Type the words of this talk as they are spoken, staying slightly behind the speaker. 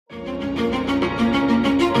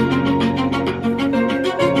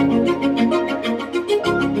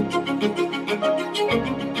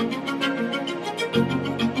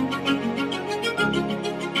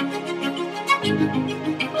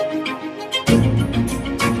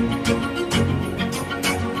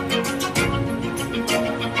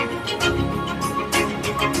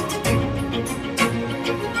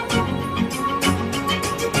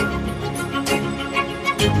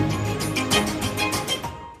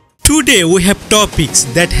Today we have topics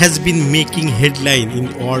that has been making headline in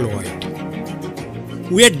all world.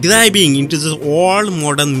 We are diving into the all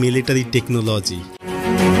modern military technology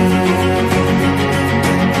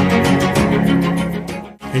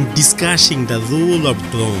and discussing the role of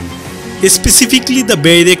drone, specifically the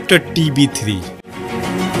Bayraktar TB3,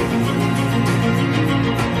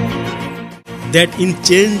 that in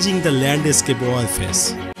changing the landscape warfare.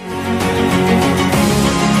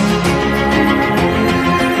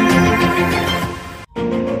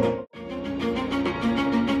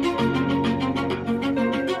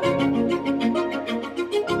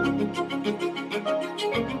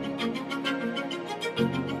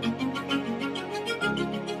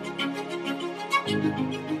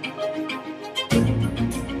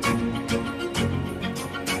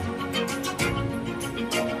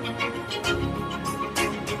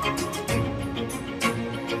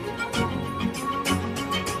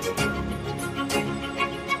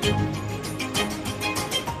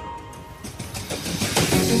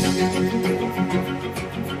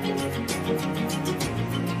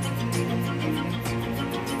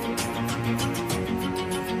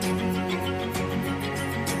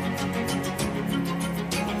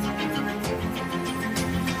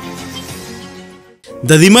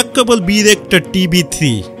 The remarkable Bayraktar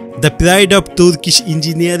TB3, the pride of Turkish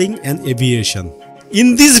engineering and aviation.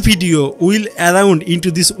 In this video, we will around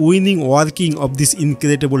into this winning working of this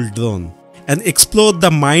incredible drone and explore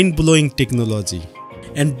the mind-blowing technology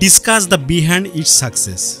and discuss the behind its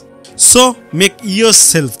success. So make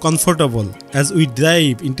yourself comfortable as we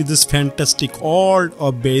dive into this fantastic world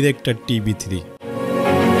of Bayraktar TB3.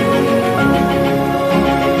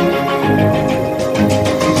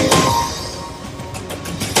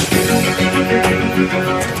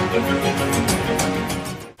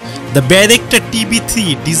 The Bayraktar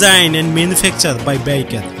TB3, designed and manufactured by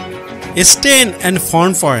Baykar, a stand and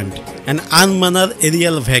front point and unmanned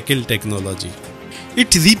aerial vehicle technology.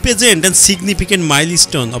 It represents a significant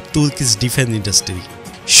milestone of Turkish defense industry,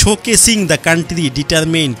 showcasing the country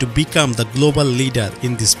determined to become the global leader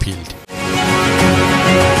in this field.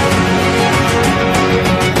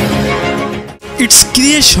 Its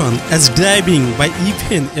creation as driving by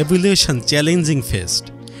even evolution challenging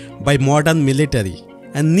faced by modern military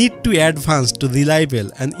and need to advance to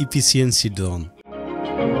reliable and efficiency drone.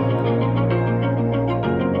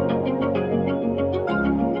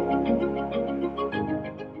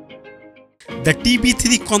 The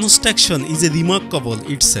TB3 construction is remarkable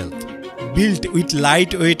itself, built with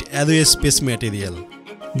lightweight aerospace material.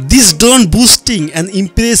 This drone boasting an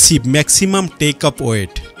impressive maximum take-up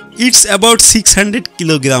weight. It's about 600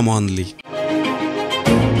 kg only.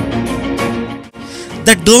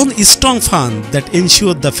 The drone is strong fan that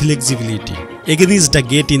ensures the flexibility against the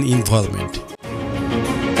get-in environment.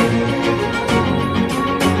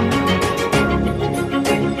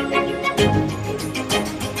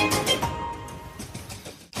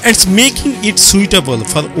 It's making it suitable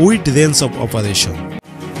for wide range of operation.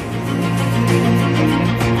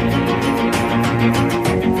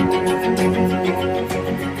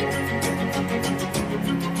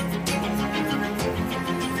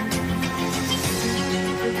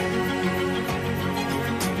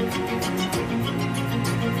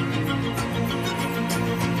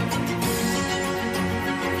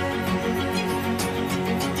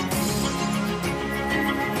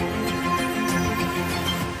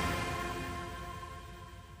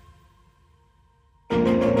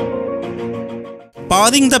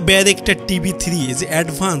 Powering the Bayraktar TB3 is an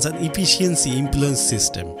advanced and efficiency influence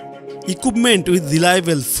system, equipment with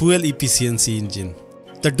reliable fuel efficiency engine.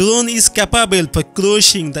 The drone is capable for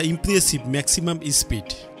cruising the impressive maximum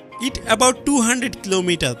speed, at about 200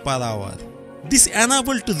 km per hour. This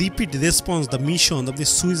enables to rapid response the mission of the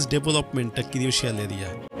Swiss development a crucial area.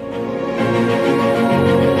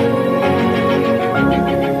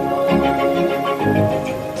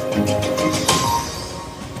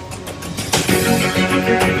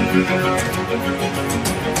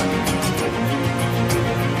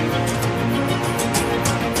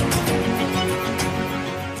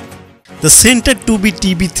 The center to be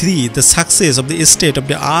TB3, the success of the state of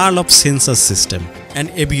the art of sensor system and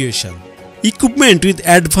aviation. Equipment with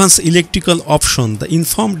advanced electrical option, the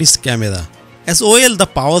informed disc camera, as well the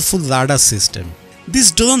powerful radar system.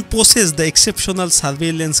 This drone possesses the exceptional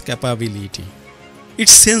surveillance capability.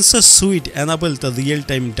 Its sensor suite enables the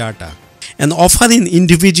real-time data and offering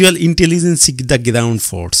individual intelligence to the ground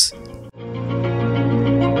force.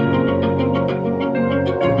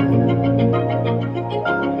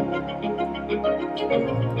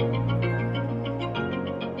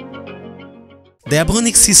 The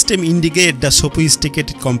avionics system integrates the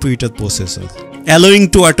sophisticated computer processor, allowing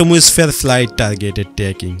to atmosphere flight targeted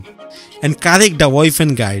tracking, and correct the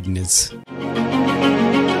weapon guidance.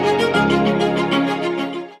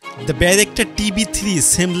 The Bayraktar TB3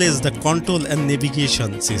 assembles the control and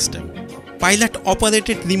navigation system. Pilot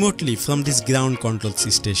operated remotely from this ground control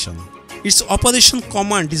station. Its operation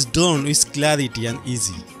command is done with clarity and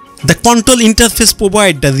easy. The control interface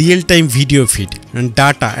provides the real-time video feed and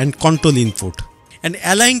data and control input, and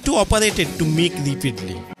allowing to operate it to make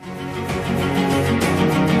repeatedly.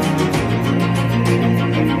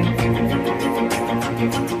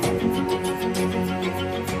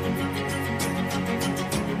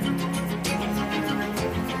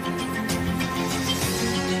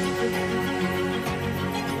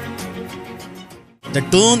 The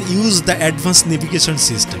drone uses the advanced navigation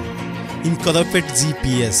system, incorporate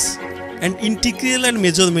GPS, and integral and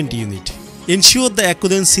measurement unit, ensure the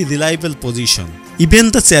accuracy, reliable position, even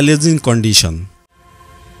the challenging condition.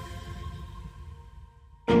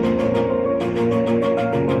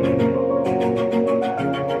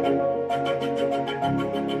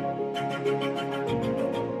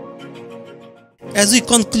 As we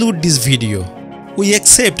conclude this video, we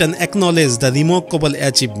accept and acknowledge the remarkable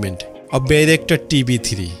achievement of Bayraktar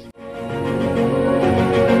TB3.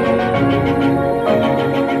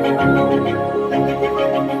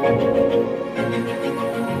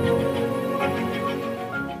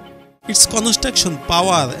 Its construction,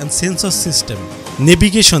 power and sensor system,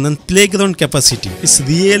 navigation and playground capacity is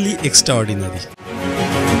really extraordinary.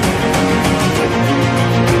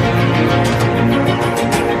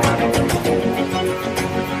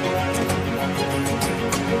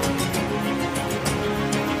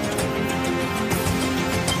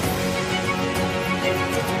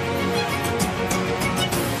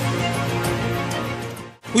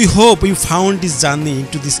 We hope you found this journey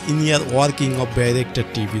into this inner working of Bayraktar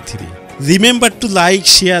TB3. Remember to like,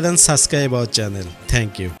 share and subscribe our channel.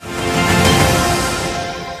 Thank you.